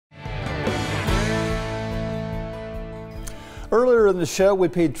Earlier in the show, we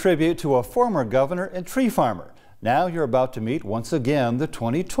paid tribute to a former governor and tree farmer. Now you're about to meet once again the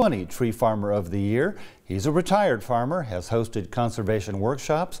 2020 Tree Farmer of the Year. He's a retired farmer, has hosted conservation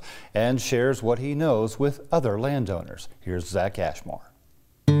workshops, and shares what he knows with other landowners. Here's Zach Ashmore.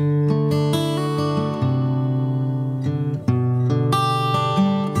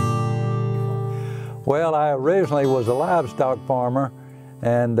 Well, I originally was a livestock farmer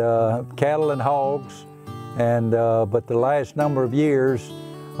and cattle and hogs, and but the last number of years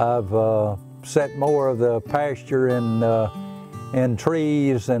I've set more of the pasture in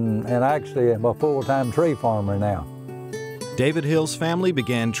trees, and actually I'm a full-time tree farmer now. David Hill's family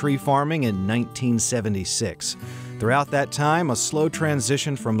began tree farming in 1976. Throughout that time, a slow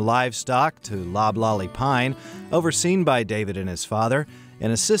transition from livestock to loblolly pine, overseen by David and his father,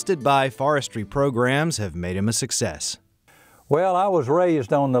 and assisted by forestry programs, have made him a success. Well, I was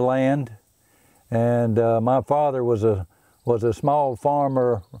raised on the land, and my father was a small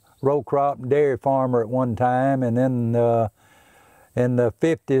farmer, row crop and dairy farmer at one time, and then in the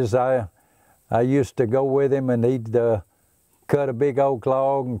 50s I used to go with him, and he'd cut a big oak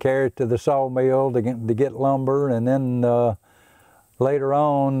log and carry it to the sawmill to get lumber, and then later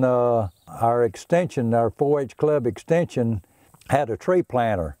on our extension, our 4-H club extension, had a tree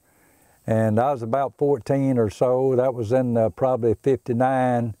planter, and I was about 14 or so. That was in probably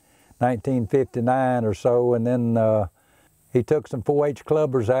 1959 or so, and then he took some 4-H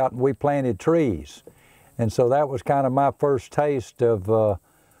clubbers out and we planted trees. And so that was kind of my first taste of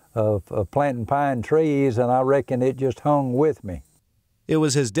planting pine trees, and I reckon it just hung with me. It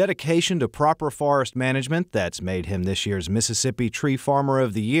was his dedication to proper forest management that's made him this year's Mississippi Tree Farmer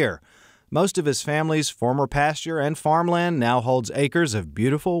of the Year. Most of his family's former pasture and farmland now holds acres of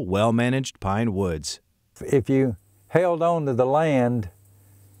beautiful, well-managed pine woods. If you held on to the land,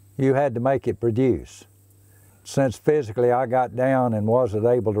 you had to make it produce. Since physically I got down and wasn't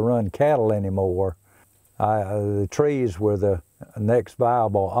able to run cattle anymore, the trees were the next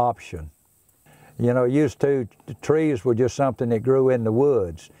viable option. You know, used to, trees were just something that grew in the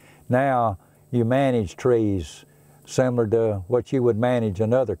woods. Now you manage trees similar to what you would manage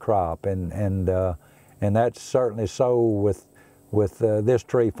another crop, and that's certainly so with this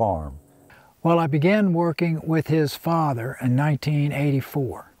tree farm. Well, I began working with his father in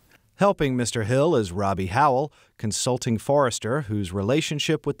 1984. Helping Mr. Hill is Robbie Howell, consulting forester whose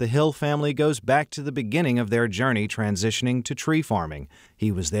relationship with the Hill family goes back to the beginning of their journey transitioning to tree farming. He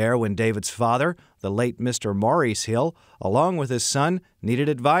was there when David's father, the late Mr. Maurice Hill, along with his son, needed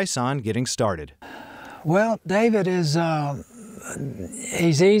advice on getting started. Well, David is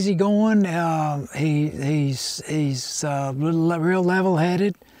he's easygoing. He's real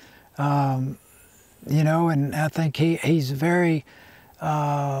level-headed, you know, and I think he's very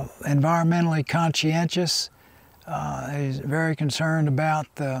environmentally conscientious. He's very concerned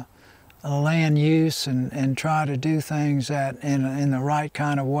about the land use and try to do things in the right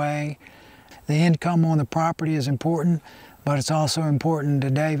kind of way. The income on the property is important, but it's also important to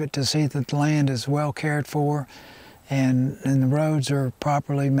David to see that the land is well cared for and the roads are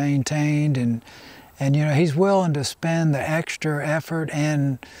properly maintained, and you know, he's willing to spend the extra effort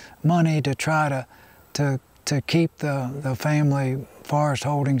and money to try to keep the family forest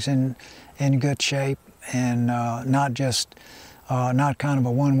holdings in good shape, and not kind of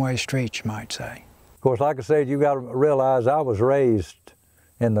a one-way street, you might say. Of course, like I said, you got to realize I was raised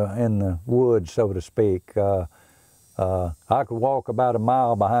in the woods, so to speak. I could walk about a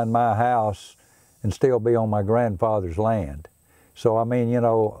mile behind my house and still be on my grandfather's land. So I mean, you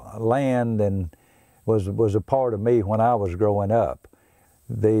know, land was a part of me when I was growing up.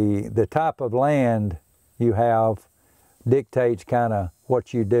 The type of land you have dictates kind of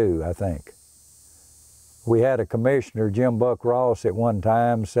what you do, I think. We had a commissioner, Jim Buck Ross, at one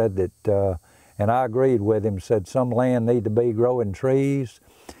time said that, and I agreed with him, said some land need to be growing trees,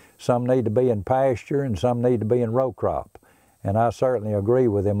 some need to be in pasture, and some need to be in row crop. And I certainly agree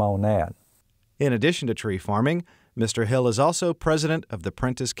with him on that. In addition to tree farming, Mr. Hill is also president of the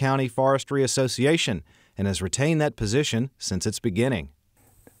Prentiss County Forestry Association and has retained that position since its beginning.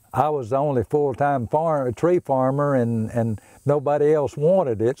 I was the only full-time tree farmer, and nobody else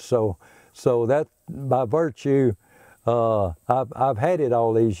wanted it, so that by virtue, I've had it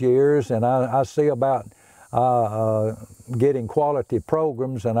all these years, and I see about getting quality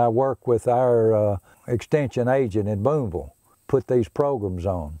programs, and I work with our extension agent in Boonville, put these programs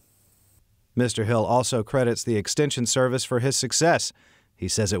on. Mr. Hill also credits the Extension Service for his success. He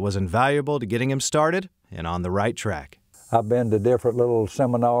says it was invaluable to getting him started and on the right track. I've been to different little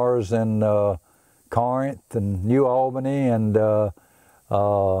seminars in Corinth and New Albany, and down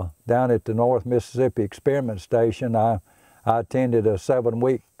at the North Mississippi Experiment Station, I I attended a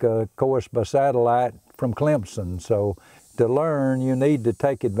 7-week course by satellite from Clemson. So to learn, you need to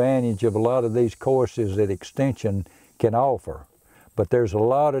take advantage of a lot of these courses that Extension can offer. But there's a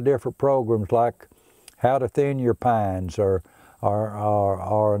lot of different programs like how to thin your pines or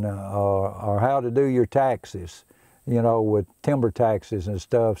how to do your taxes, you know, with timber taxes and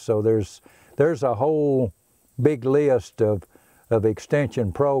stuff. So there's a whole big list of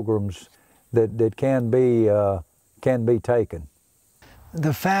Extension programs that can be taken.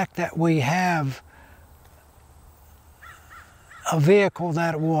 The fact that we have a vehicle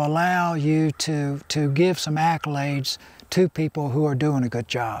that will allow you to give some accolades to people who are doing a good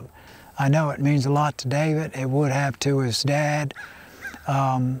job. I know it means a lot to David. It would have to his dad.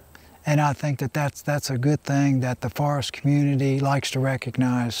 And I think that that's a good thing that the forest community likes to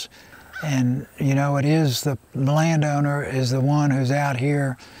recognize. And, you know, it is the landowner is the one who's out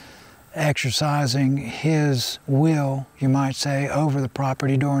here exercising his will, you might say, over the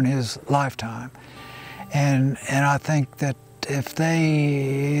property during his lifetime. And I think that if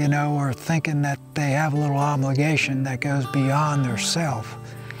they, you know, are thinking that they have a little obligation that goes beyond their self,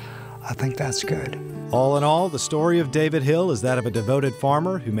 I think that's good. All in all, the story of David Hill is that of a devoted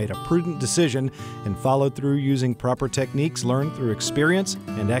farmer who made a prudent decision and followed through using proper techniques learned through experience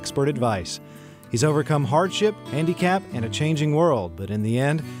and expert advice. He's overcome hardship, handicap, and a changing world, but in the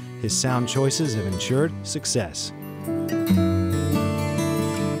end, his sound choices have ensured success.